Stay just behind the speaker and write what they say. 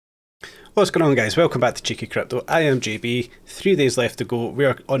What's going on, guys? Welcome back to Cheeky Crypto. I am JB. 3 days left to go. We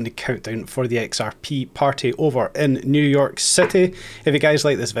are on the countdown for the XRP party over in New York City. If you guys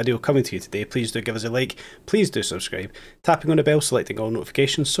like this video coming to you today, please do give us a like. Please do subscribe. Tapping on the bell, selecting all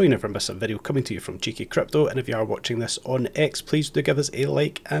notifications so you never miss a video coming to you from Cheeky Crypto. And if you are watching this on X, please do give us a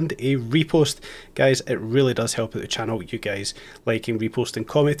like and a repost. Guys, it really does help out the channel. You guys liking, reposting,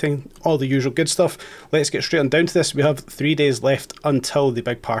 commenting, all the usual good stuff. Let's get straight on down to this. We have 3 days left until the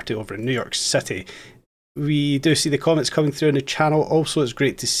big party over in New York City. We do see the comments coming through on the channel. Also, it's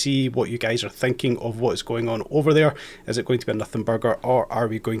great to see what you guys are thinking of what is going on over there. Is it going to be a nothing burger, or are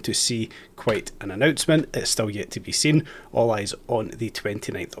we going to see quite an announcement? It's still yet to be seen. All eyes on the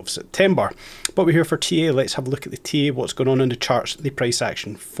 29th of September. But we're here for TA. Let's have a look at the TA, what's going on in the charts, the price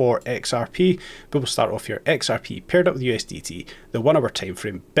action for XRP. But we'll start off here. XRP paired up with USDT. The 1 hour time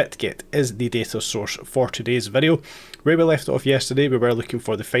frame. BitGet is the data source for today's video. Where we left off yesterday, we were looking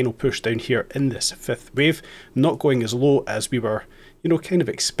for the final push down here in this fifth wave, not going as low as we were, kind of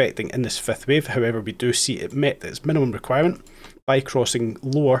expecting in this fifth wave. However, we do see it met its minimum requirement by crossing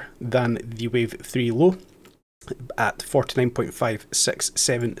lower than the wave 3 low at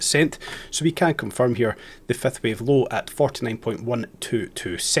 49.567 cent. So we can confirm here the fifth wave low at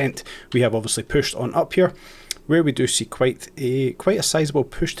 49.122 cent. We have obviously pushed on up here, where we do see quite a sizable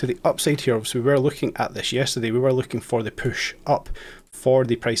push to the upside here. So we were looking at this yesterday. We were looking for the push up for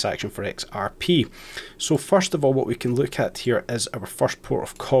the price action for XRP. So first of all, what we can look at here is our first port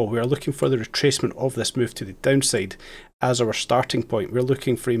of call. We are looking for the retracement of this move to the downside as our starting point. We're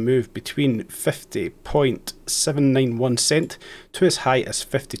looking for a move between 50.791 cent to as high as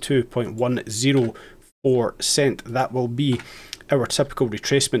 52.104 cent. That will be our typical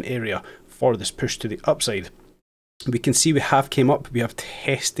retracement area for this push to the upside. We can see we have came up, we have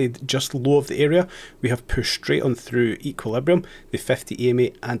tested just low of the area, we have pushed straight on through equilibrium, the 50 EMA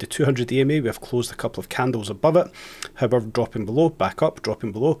and the 200 EMA. We have closed a couple of candles above it. However, dropping below, back up,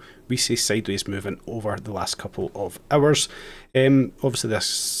 dropping below, we see sideways moving over the last couple of hours. Obviously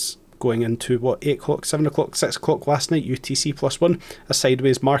this going into what, 8 o'clock, 7 o'clock, 6 o'clock last night, UTC +1, a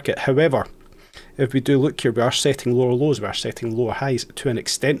sideways market. However, if we do look here, we are setting lower lows, we are setting lower highs to an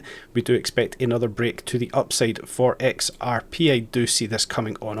extent. We do expect another break to the upside for XRP. I do see this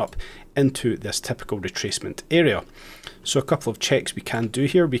coming on up into this typical retracement area. So a couple of checks we can do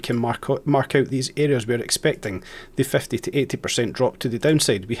here. We can mark out these areas we're expecting the 50 to 80% drop to the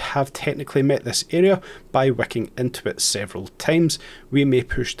downside. We have technically met this area by wicking into it several times. We may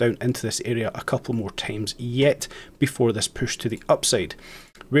push down into this area a couple more times yet before this push to the upside,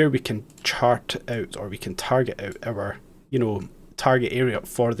 where we can chart out, or we can target out our, target area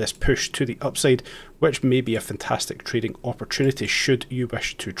for this push to the upside, which may be a fantastic trading opportunity should you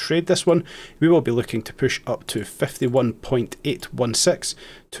wish to trade this one. We will be looking to push up to 51.816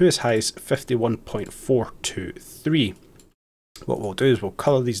 to as high as 51.423. What we'll do is we'll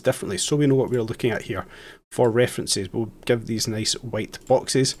colour these differently so we know what we're looking at here. For references, we'll give these nice white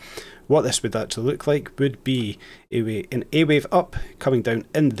boxes. What this would actually look like would be an A wave up coming down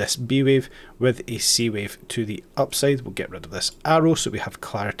in this B wave with a C wave to the upside. We'll get rid of this arrow so we have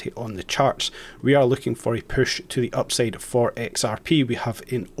clarity on the charts. We are looking for a push to the upside for XRP. We have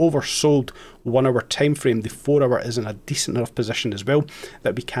an oversold 1 hour time frame. The 4 hour is in a decent enough position as well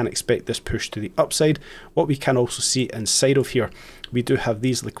that we can expect this push to the upside. What we can also see inside of here, we do have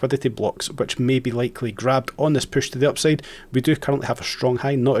these liquidity blocks which may be likely grabbed on this push to the upside. We do currently have a strong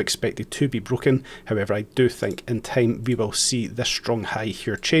high, not expected to be broken. However, I do think in time we will see this strong high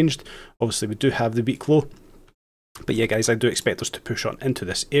here changed. Obviously we do have the week low, but yeah guys, I do expect us to push on into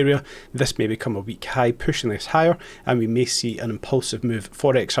this area. This may become a weak high, pushing this higher, and we may see an impulsive move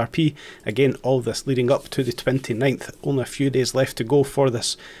for XRP. Again, all this leading up to the 29th, only a few days left to go for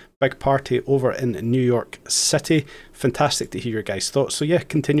this big party over in New York City. Fantastic to hear your guys' thoughts. So yeah,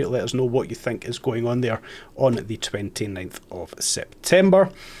 continue to let us know what you think is going on there on the 29th of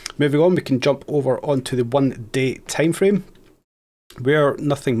September. Moving on, we can jump over onto the 1 day time frame, where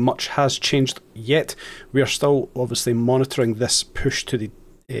nothing much has changed yet. We are still obviously monitoring this push to the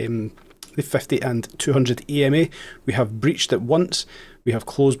 50 and 200 EMA. We have breached it once. We have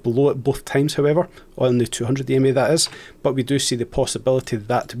closed below it both times, however, on the 200 EMA that is, but we do see the possibility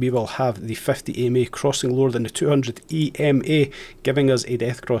that we will have the 50 EMA crossing lower than the 200 EMA, giving us a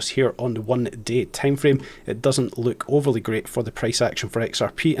death cross here on the 1 day time frame. It doesn't look overly great for the price action for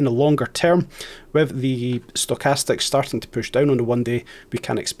XRP in the longer term. With the stochastics starting to push down on the 1 day, we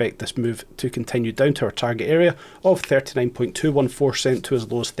can expect this move to continue down to our target area of 39.214 cent to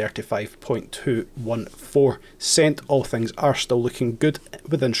as low as 35.214 cent. All things are still looking good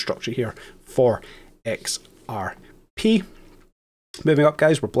within structure here for XRP. Moving up,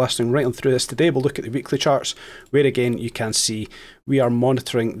 guys, we're blasting right on through this today. We'll look at the weekly charts, where again you can see we are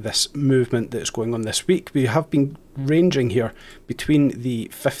monitoring this movement that's going on this week. We have been ranging here between the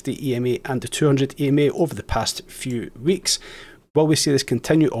 50 EMA and the 200 EMA over the past few weeks. Will we see this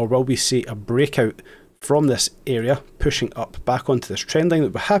continue, or will we see a breakout from this area pushing up back onto this trend line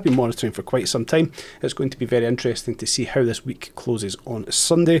that we have been monitoring for quite some time? It's going to be very interesting to see how this week closes on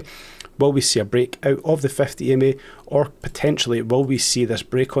Sunday. Will we see a break out of the 50 EMA, or potentially will we see this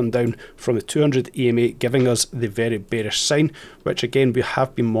break on down from the 200 EMA, giving us the very bearish sign, which again we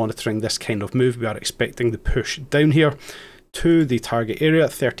have been monitoring this kind of move. We are expecting the push down here to the target area,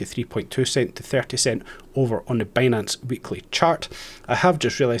 33.2 cent to 30 cent over on the Binance weekly chart. I have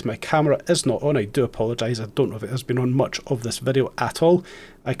just realised my camera is not on. I do apologise. I don't know if it has been on much of this video at all.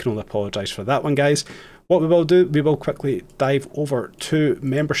 I can only apologise for that one, guys. What we will do, we will quickly dive over to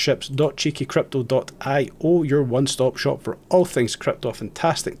memberships.cheekycrypto.io, your one-stop shop for all things crypto.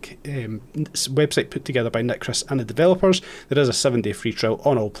 Fantastic website put together by Nick, Chris and the developers. There is a 7-day free trial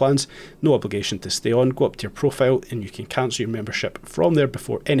on all plans, no obligation to stay on. Go up to your profile and you can cancel your membership from there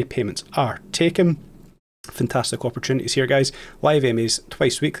before any payments are taken. Fantastic opportunities here, guys. Live AMAs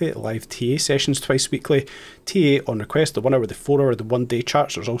twice weekly, live TA sessions twice weekly, TA on request, the 1 hour, the 4 hour, the 1 day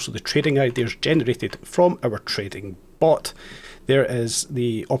charts. There's also the trading ideas generated from our trading bot. There is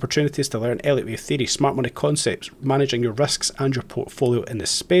the opportunities to learn Elliot wave theory, smart money concepts, managing your risks and your portfolio in this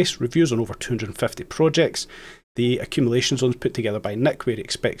space, reviews on over 250 projects, the accumulation zones put together by Nick, where he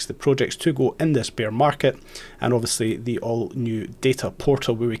expects the projects to go in this bear market, and obviously the all new data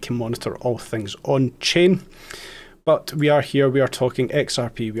portal where we can monitor all things on chain. But we are here, we are talking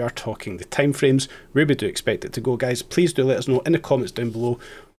XRP, we are talking the timeframes, where we do expect it to go, guys. Please do let us know in the comments down below,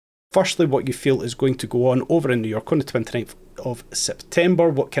 firstly, what you feel is going to go on over in New York on the 29th of September.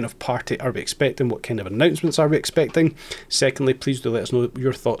 What kind of party are we expecting? What kind of announcements are we expecting? Secondly, please do let us know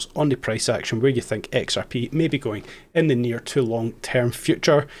your thoughts on the price action, where you think XRP may be going in the near to long term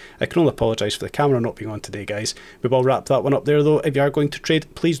future. I can only apologise for the camera not being on today, guys. We will wrap that one up there though. If you are going to trade,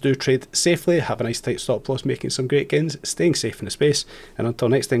 please do trade safely. Have a nice tight stop loss, making some great gains, staying safe in the space. And until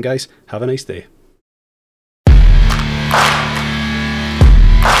next time, guys, have a nice day.